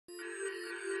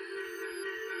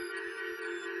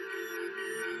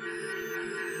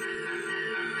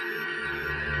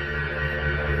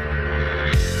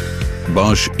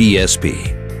Bosch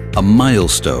ESP, a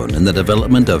milestone in the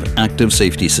development of active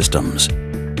safety systems.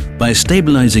 By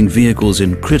stabilizing vehicles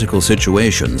in critical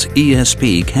situations,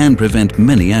 ESP can prevent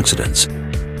many accidents.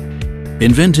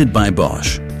 Invented by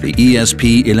Bosch, the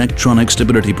ESP Electronic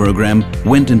Stability Program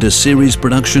went into series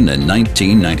production in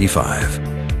 1995.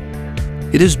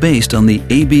 It is based on the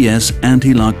ABS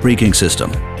anti-lock braking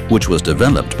system, which was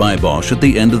developed by Bosch at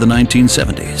the end of the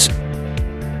 1970s.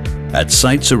 At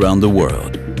sites around the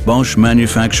world, Bosch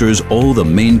manufactures all the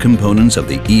main components of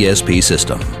the ESP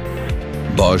system.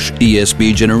 Bosch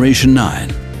ESP Generation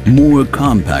 9, more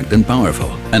compact and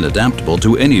powerful and adaptable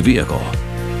to any vehicle.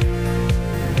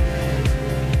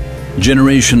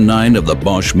 Generation 9 of the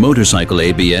Bosch motorcycle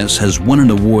ABS has won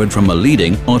an award from a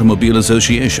leading automobile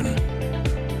association.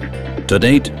 To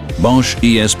date, Bosch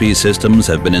ESP systems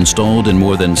have been installed in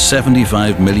more than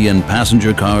 75 million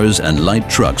passenger cars and light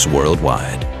trucks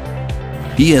worldwide.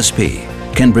 ESP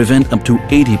can prevent up to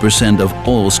 80% of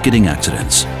all skidding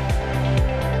accidents.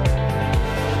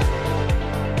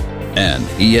 And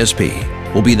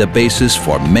ESP will be the basis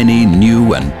for many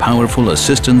new and powerful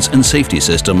assistance and safety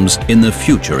systems in the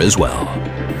future as well.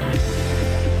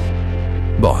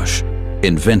 Bosch,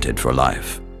 invented for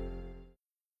life.